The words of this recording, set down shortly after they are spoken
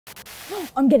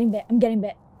I'm getting bit. I'm getting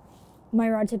bit. My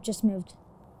rod tip just moved.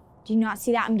 Do you not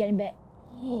see that? I'm getting bit.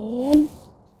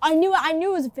 I knew it. I knew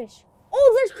it was a fish.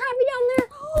 Oh, there's crappie down there.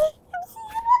 I'm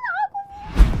seeing him on the aqua.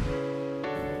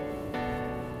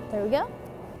 There we go.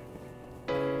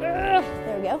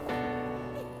 There we go.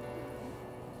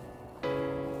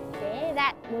 Okay,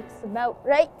 that looks about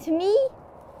right to me.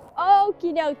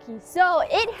 Okie dokie. So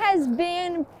it has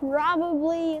been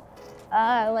probably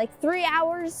like 3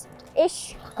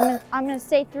 hours-ish. I'm gonna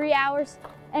say 3 hours.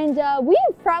 And we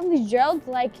have probably drilled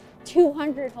like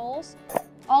 200 holes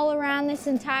all around this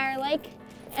entire lake.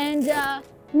 And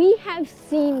we have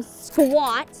seen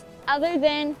squat other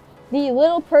than the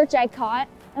little perch I caught.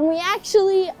 And we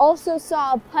actually also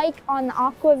saw a pike on the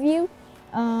aqua view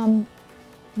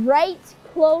right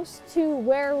close to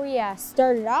where we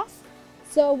started off.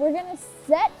 So we're gonna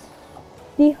set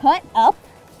the hut up.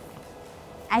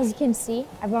 As you can see,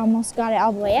 I've almost got it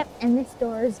all the way up and this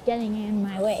door is getting in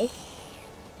my way.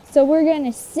 So we're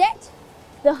gonna set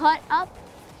the hut up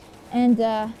and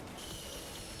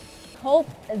hope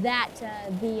that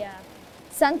the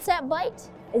sunset bite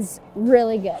is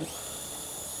really good.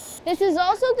 This is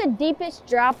also the deepest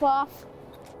drop off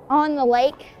on the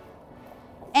lake.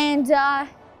 And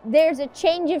there's a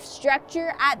change of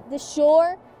structure at the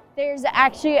shore. There's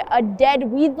actually a dead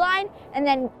weed line and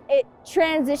then it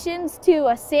transitions to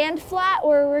a sand flat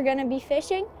where we're gonna be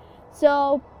fishing.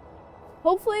 So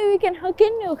hopefully we can hook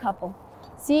into a couple.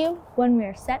 See you when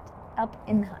we're set up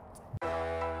in the hut.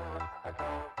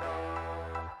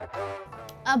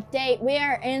 Update, we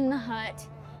are in the hut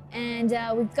and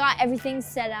we've got everything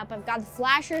set up. I've got the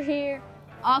flasher here,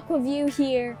 aqua view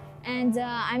here, and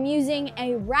I'm using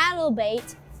a rattle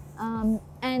bait.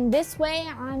 And this way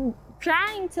I'm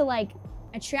trying to like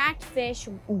attract fish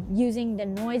using the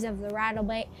noise of the rattle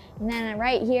bait. And then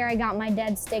right here I got my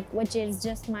dead stick, which is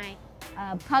just my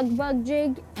pug bug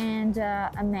jig and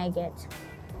a maggot.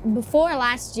 Before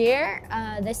last year,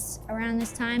 around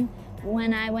this time,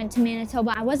 when I went to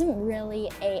Manitoba, I wasn't really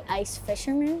a ice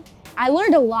fisherman. I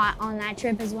learned a lot on that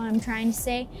trip is what I'm trying to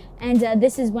say. And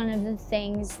this is one of the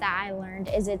things that I learned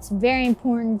is it's very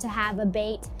important to have a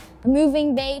bait, a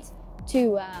moving bait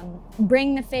to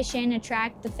bring the fish in,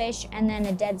 attract the fish, and then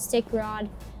a dead stick rod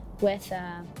with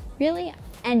really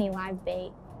any live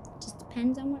bait. Just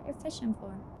depends on what you're fishing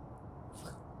for.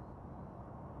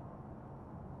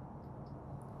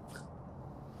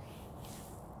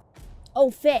 Oh,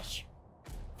 fish.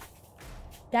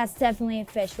 That's definitely a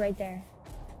fish right there.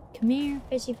 Come here,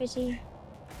 fishy, fishy.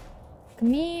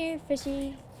 Come here,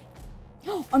 fishy.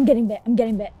 Oh, I'm getting bit. I'm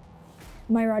getting bit.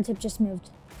 My rod tip just moved.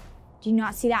 Do you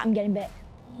not see that? I'm getting bit.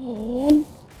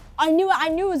 I knew it. I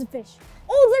knew it was a fish.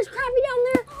 Oh, there's crappie down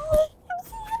there. I'm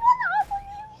seeing him on the aqua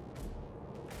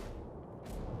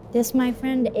view. This, my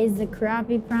friend, is the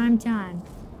crappie prime time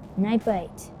night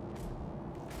bite.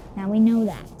 Now we know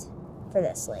that for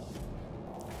this lake.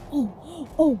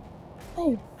 Oh,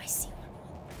 I see one.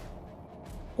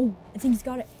 Oh, I think he's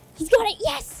got it. He's got it,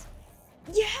 yes!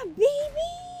 Yeah,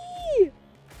 baby!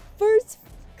 First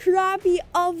crappie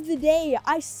of the day.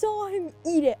 I saw him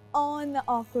eat it on the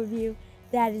aqua view.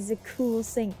 That is the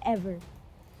coolest thing ever.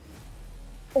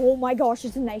 Oh my gosh,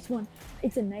 it's a nice one.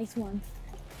 It's a nice one.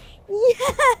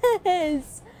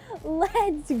 Yes!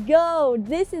 Let's go.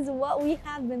 This is what we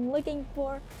have been looking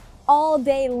for all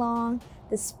day long.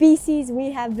 The species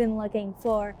we have been looking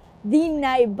for. The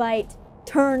night bite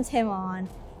turns him on.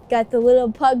 Got the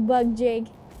little pug bug jig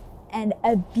and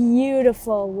a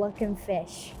beautiful looking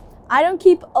fish. I don't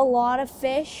keep a lot of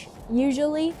fish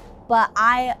usually, but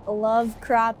I love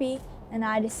crappie and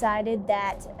I decided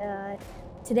that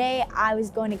today I was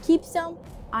going to keep some.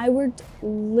 I worked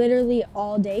literally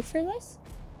all day for this,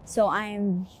 so I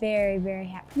am very, very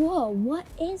happy. Whoa, what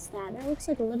is that? That looks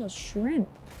like a little shrimp,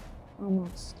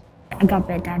 almost. I got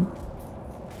bit, Dad.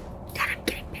 Dad, I'm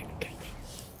getting bit, I'm getting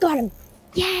bit. Got him.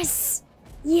 Yes,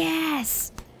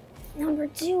 yes. Number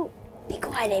 2. Be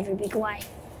quiet, Avery, be quiet.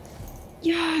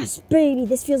 Yes, baby,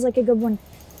 this feels like a good one.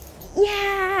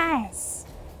 Yes,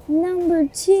 number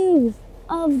 2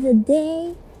 of the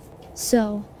day.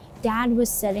 So, Dad was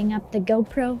setting up the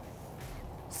GoPro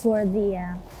for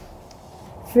the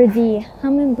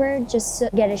hummingbird, just to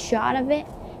get a shot of it,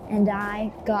 and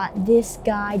I got this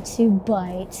guy to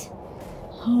bite.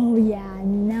 Oh yeah,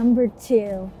 number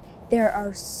 2. There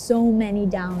are so many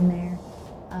down there.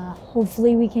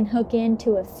 Hopefully we can hook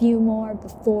into a few more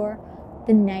before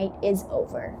the night is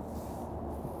over.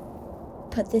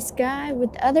 Put this guy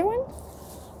with the other one.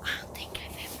 I don't think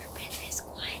I've ever been this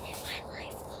quiet in my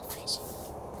life while fishing.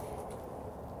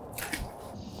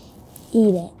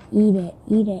 Eat it, eat it,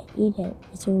 eat it, eat it.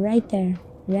 It's right there,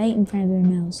 right in front of their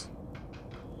nose.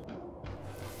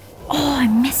 Oh, I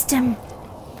missed him.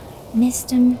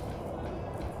 Missed him.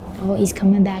 Oh, he's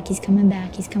coming back, he's coming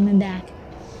back, he's coming back.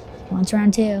 He wants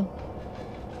round two.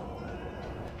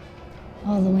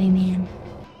 All the way, man.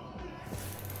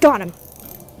 Got him.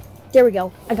 There we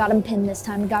go. I got him pinned this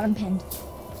time. I got him pinned.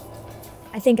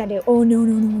 I think I do. Oh,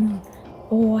 no.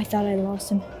 Oh, I thought I lost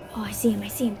him. Oh, I see him. I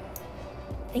think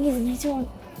he's a nice one.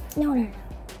 No.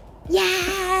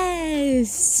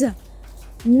 Yes!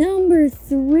 Number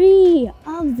 3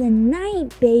 of the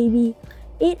night, baby.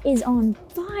 It is on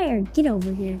fire. Get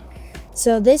over here.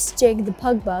 So this jig, the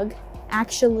pug bug,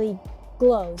 actually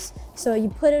glows. So you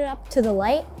put it up to the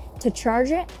light to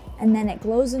charge it, and then it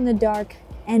glows in the dark.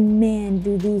 And man,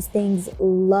 do these things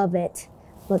love it.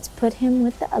 Let's put him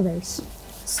with the others.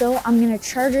 So I'm gonna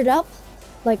charge it up.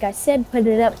 Like I said, put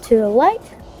it up to the light,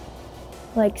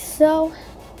 like so,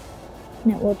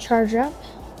 and it will charge up.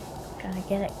 Gotta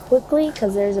get it quickly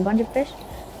because there's a bunch of fish.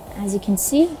 As you can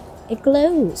see, it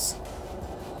glows.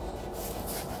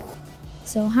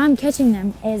 So how I'm catching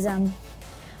them is I'm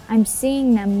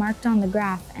seeing them marked on the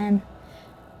graph, and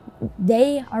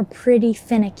they are pretty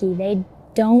finicky. They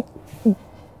don't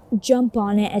jump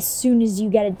on it as soon as you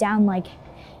get it down like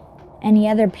any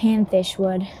other panfish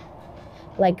would,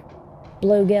 like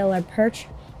bluegill or perch.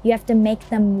 You have to make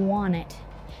them want it.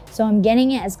 So I'm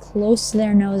getting it as close to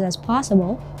their nose as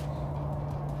possible,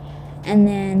 and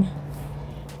then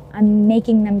I'm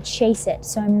making them chase it.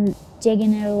 So I'm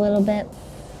jigging it a little bit,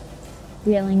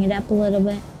 reeling it up a little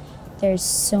bit. There's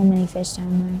so many fish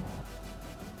down there.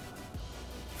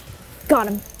 Got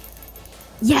him.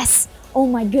 Yes. Oh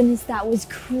my goodness, that was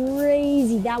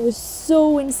crazy. That was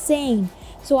so insane.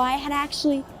 So I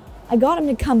got him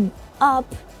to come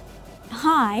up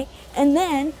high, and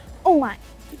then, oh my,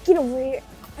 get over here.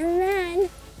 And then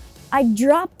I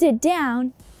dropped it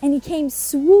down, and he came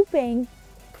swooping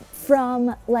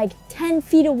from like 10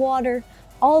 feet of water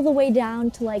all the way down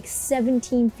to like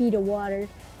 17 feet of water,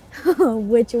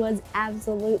 which was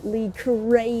absolutely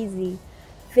crazy.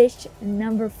 Fish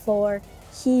number 4.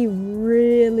 He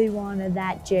really wanted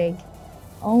that jig.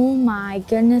 Oh my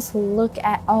goodness, look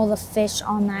at all the fish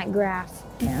on that graph.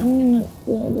 Yeah, I'm gonna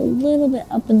load a little bit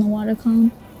up in the water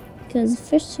column because the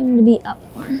fish seem to be up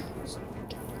more.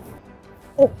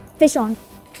 Oh, fish on.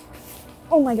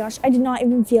 Oh my gosh, I did not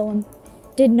even feel him.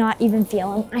 Did not even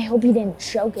feel him. I hope he didn't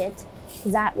choke it,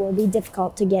 because that will be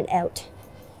difficult to get out.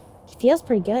 He feels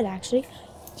pretty good, actually.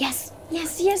 Yes,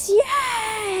 yes, yes,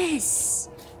 yes!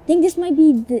 I think this might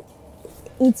be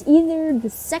it's either the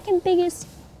second biggest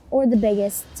or the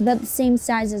biggest. It's about the same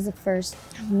size as the first.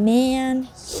 Man,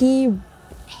 he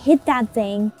hit that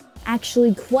thing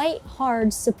actually quite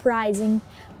hard,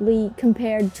 surprisingly,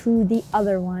 compared to the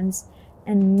other ones.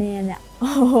 And man,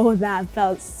 that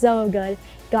felt so good.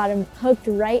 Got him hooked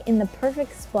right in the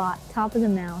perfect spot, top of the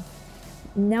mouth.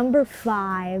 Number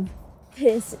 5,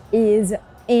 this is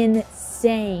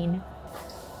insane.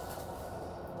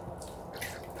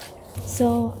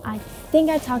 So I think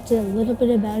I talked a little bit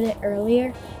about it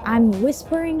earlier. I'm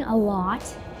whispering a lot,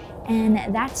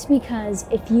 and that's because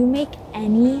if you make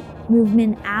any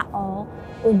movement at all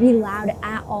or be loud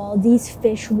at all, these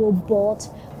fish will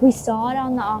bolt. We saw it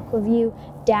on the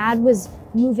AquaView. Dad was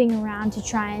moving around to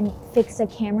try and fix a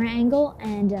camera angle,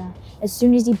 and as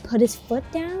soon as he put his foot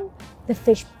down, the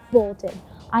fish bolted.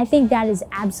 I think that is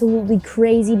absolutely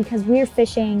crazy because we're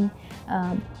fishing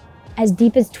as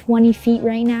deep as 20 feet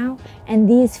right now, and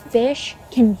these fish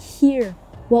can hear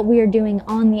what we are doing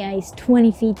on the ice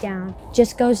 20 feet down.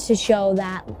 Just goes to show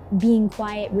that being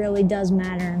quiet really does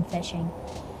matter in fishing.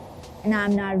 And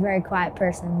I'm not a very quiet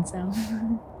person, so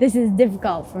this is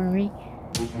difficult for me.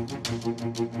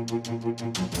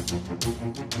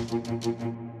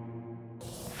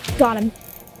 Got him.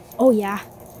 Oh yeah.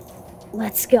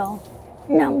 Let's go.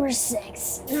 Number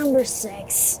 6. Number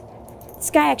 6. This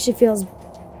guy actually feels a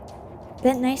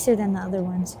bit nicer than the other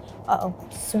ones. Uh-oh,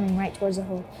 swimming right towards the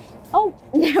hole. Oh,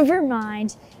 never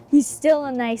mind. He's still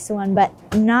a nice one, but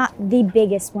not the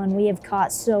biggest one we have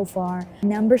caught so far.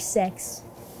 Number 6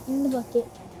 in the bucket.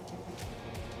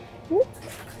 Whoop.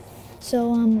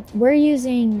 So we're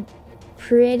using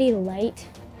pretty light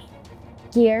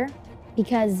gear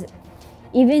because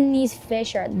even these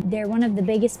fish they're one of the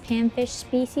biggest panfish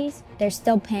species. They're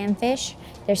still panfish.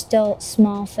 They're still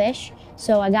small fish.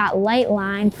 So I got light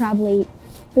line, probably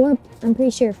I'm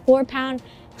pretty sure 4-pound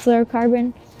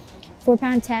fluorocarbon,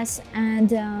 4-pound test,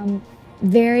 and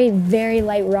very, very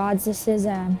light rods. This is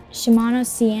a Shimano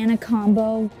Sienna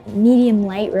combo medium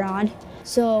light rod.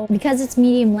 So because it's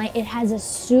medium light, it has a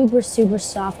super, super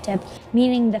soft tip,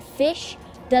 meaning the fish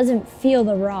doesn't feel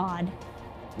the rod,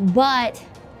 but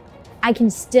I can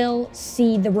still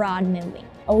see the rod moving.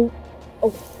 Oh,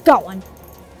 got one.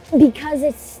 Because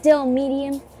it's still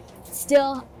medium,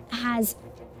 still has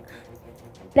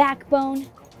backbone.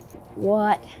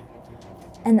 What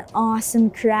an awesome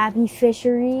crappie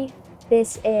fishery.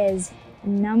 This is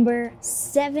number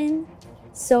 7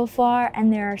 so far,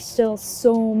 and there are still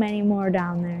so many more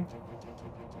down there.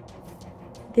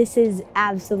 This is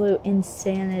absolute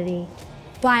insanity.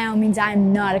 By all means,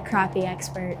 I'm not a crappie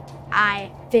expert.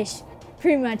 I fish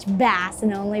pretty much bass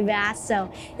and only bass,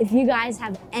 so if you guys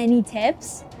have any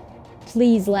tips,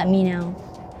 please let me know.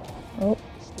 Oh,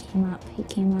 he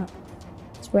came up.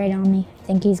 It's right on me. I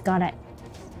think he's got it.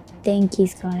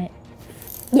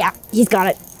 Yeah, he's got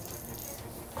it.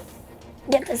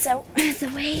 Get this out of the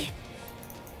way.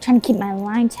 I'm trying to keep my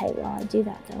line tight while I do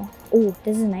that though. Oh,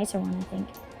 this is a nicer one, I think.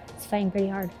 It's fighting pretty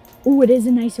hard. Oh, it is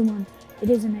a nicer one.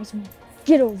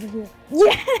 Get over here.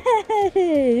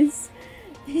 Yes!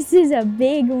 This is a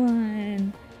big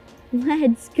one.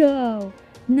 Let's go.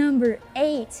 Number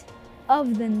 8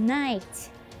 of the night.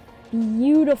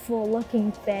 Beautiful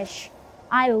looking fish.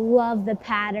 I love the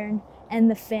pattern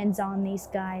and the fins on these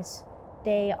guys.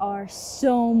 They are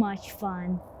so much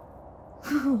fun.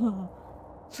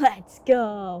 Let's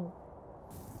go.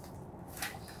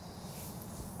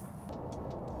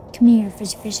 Come here,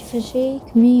 fishy, fishy, fishy.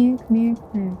 Come here.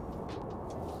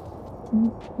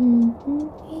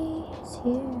 He's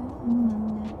here.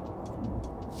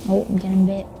 Oh, I'm getting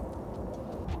bit.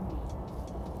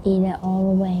 Eat it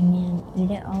all the way, man.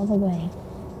 Eat it all the way.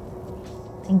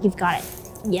 I think you've got it.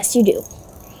 Yes, you do.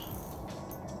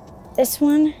 This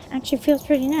one actually feels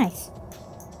pretty nice.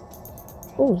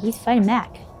 Oh, he's fighting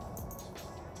back.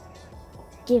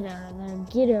 Get out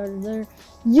of there.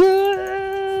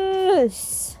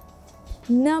 Yes!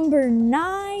 Number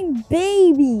 9,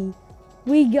 baby.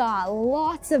 We got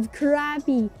lots of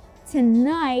crappie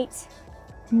tonight.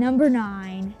 Number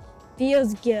 9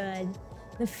 feels good.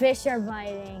 The fish are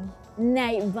biting.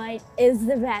 Night bite is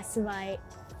the best bite.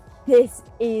 This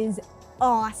is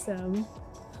awesome.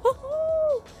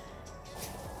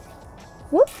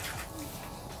 Whoop.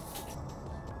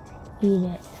 Eat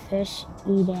it, fish,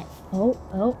 eat it.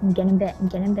 Oh, I'm getting bit.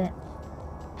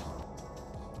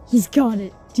 He's got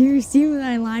it. Do you see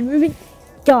my line moving?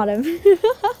 Got him.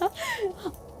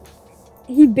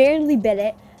 He barely bit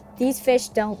it. These fish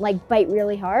don't like bite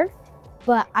really hard,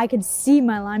 but I could see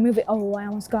my line moving. Oh, I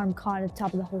almost got him caught at the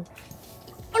top of the hole.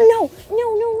 Oh no,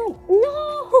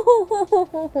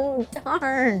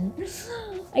 darn.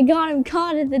 I got him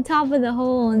caught at the top of the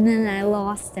hole and then I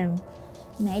lost him.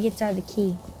 Maggots are the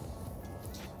key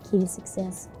to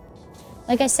success.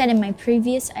 Like I said in my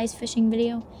previous ice fishing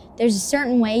video, there's a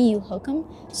certain way you hook them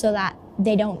so that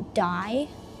they don't die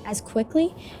as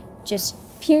quickly. Just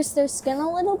pierce their skin a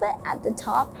little bit at the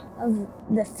top of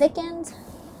the thick end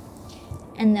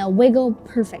and they'll wiggle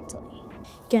perfectly.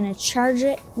 Gonna charge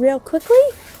it real quickly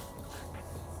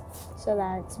so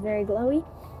that it's very glowy.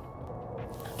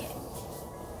 Okay,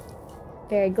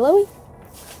 very glowy.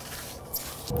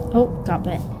 Oh, got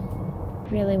bit.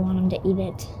 Really want him to eat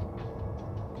it.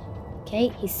 Okay,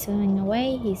 he's swimming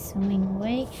away.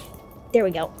 There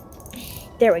we go.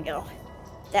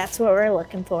 That's what we're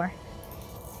looking for.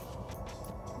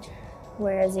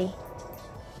 Where is he?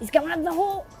 He's coming up the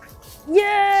hole.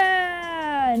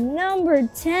 Yeah! Number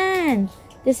 10.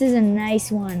 This is a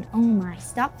nice one. Oh my,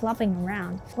 stop flopping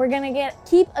around. We're gonna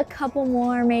keep a couple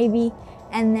more maybe,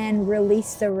 and then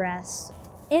release the rest.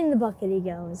 In the bucket he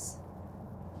goes.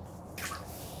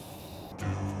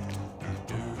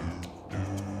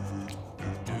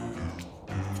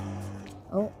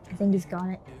 Oh, I think he's got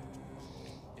it.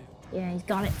 Yeah, he's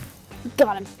got it.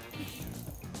 Got him.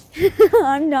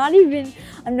 I'm not even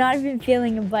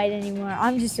feeling a bite anymore.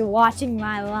 I'm just watching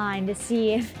my line to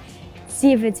see if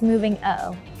it's moving.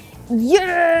 Uh-oh.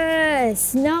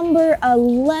 Yes! Number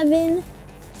 11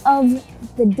 of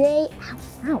the day.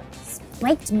 Ow,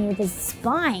 spiked me with his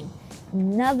spine.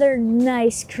 Another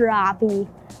nice crappie.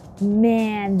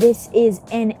 Man, this is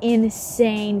an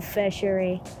insane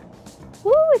fishery.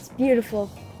 Woo, it's beautiful.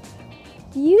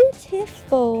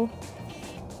 Beautiful.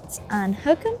 Let's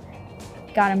unhook him.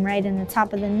 Got him right in the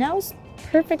top of the nose.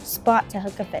 Perfect spot to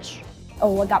hook a fish.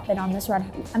 Oh, I got bit on this rod.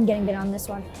 I'm getting bit on this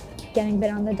one. Getting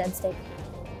bit on the dead stick.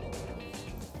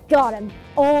 Got him.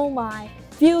 Oh my.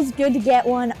 Feels good to get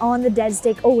one on the dead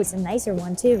stick. Oh, it's a nicer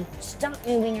one too. Stop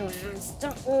moving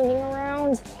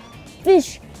around.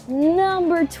 Fish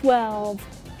number 12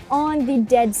 on the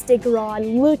dead stick rod.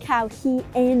 Look how he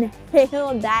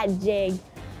inhaled that jig.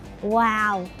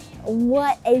 Wow.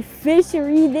 What a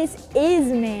fishery this is,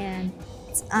 man.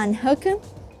 Let's unhook him.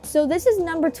 So this is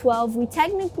number 12. We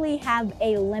technically have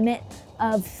a limit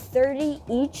of 30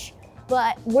 each,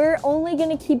 but we're only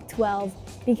gonna keep 12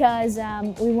 because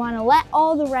we wanna let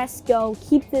all the rest go,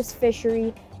 keep this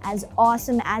fishery as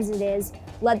awesome as it is,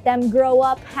 let them grow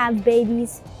up, have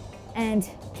babies, and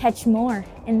catch more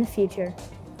in the future.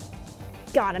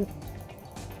 Got him.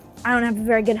 I don't have a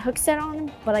very good hook set on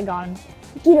him, but I got him.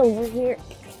 Get over here.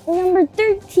 Number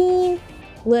 13,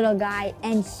 little guy,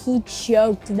 and he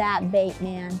choked that bait,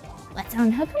 man. Let's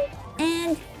unhook him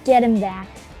and get him back.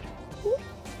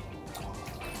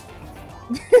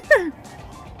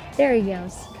 There he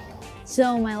goes.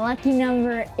 So my lucky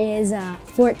number is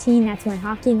 14, that's my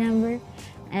hockey number.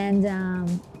 And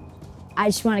I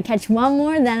just want to catch one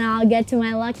more, then I'll get to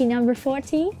my lucky number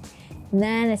 14. And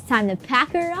then it's time to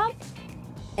pack her up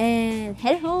and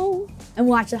head home and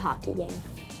watch a hockey game.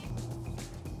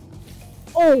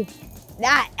 Oh,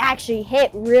 that actually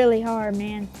hit really hard,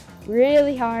 man.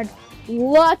 Really hard.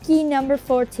 Lucky number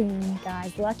 14,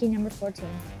 guys. Lucky number 14.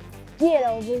 Get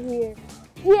over here.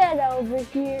 Get over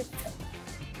here.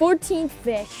 14th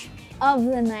fish of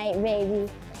the night, baby.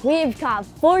 We've caught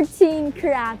 14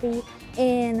 crappie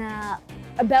in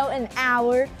about an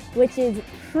hour, which is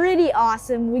pretty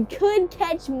awesome. We could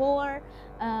catch more,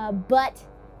 but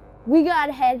we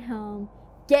gotta head home,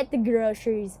 get the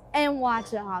groceries, and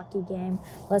watch the hockey game.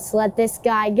 Let's let this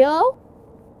guy go.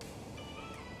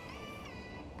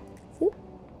 See?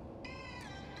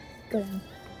 Good.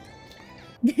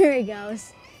 There he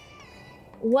goes.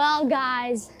 Well,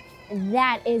 guys,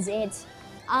 that is it.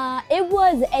 It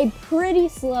was a pretty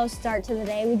slow start to the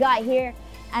day. We got here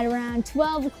at around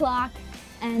 12 o'clock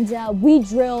and we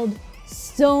drilled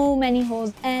so many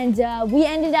holes, and we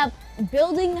ended up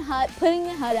building the hut, putting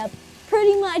the hut up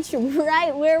pretty much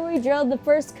right where we drilled the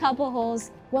first couple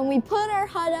holes. When we put our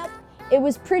hut up, it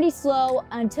was pretty slow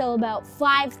until about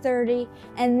 5:30,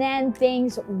 and then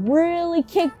things really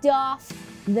kicked off.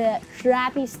 The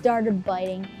crappie started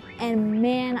biting, and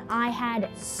man, I had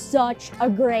such a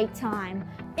great time.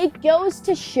 It goes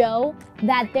to show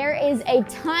that there is a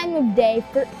time of day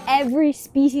for every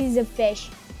species of fish.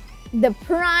 The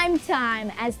prime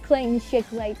time, as Clayton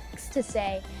Schick likes to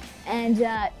say. And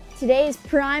today's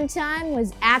prime time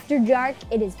was after dark.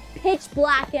 It is pitch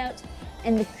black out,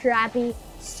 and the crappie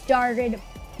started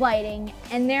biting.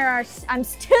 And I'm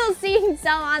still seeing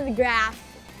some on the graph.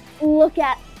 Look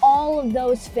at all of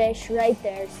those fish right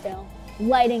there still,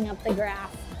 lighting up the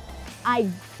graph. I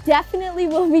definitely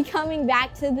will be coming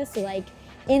back to this lake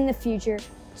in the future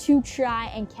to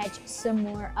try and catch some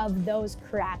more of those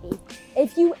crappie.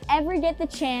 If you ever get the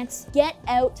chance, get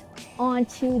out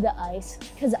onto the ice,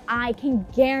 because I can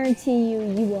guarantee you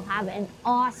will have an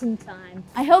awesome time.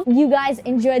 I hope you guys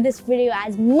enjoyed this video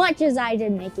as much as I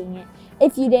did making it.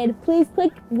 If you did, please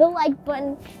click the like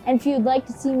button, and if you'd like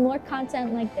to see more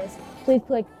content like this, please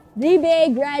click the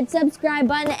big red subscribe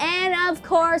button, and of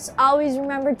course, always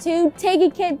remember to take a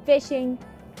kid fishing.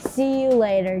 See you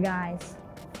later, guys.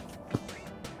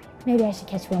 Maybe I should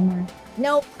catch one more.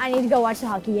 Nope, I need to go watch the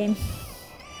hockey game.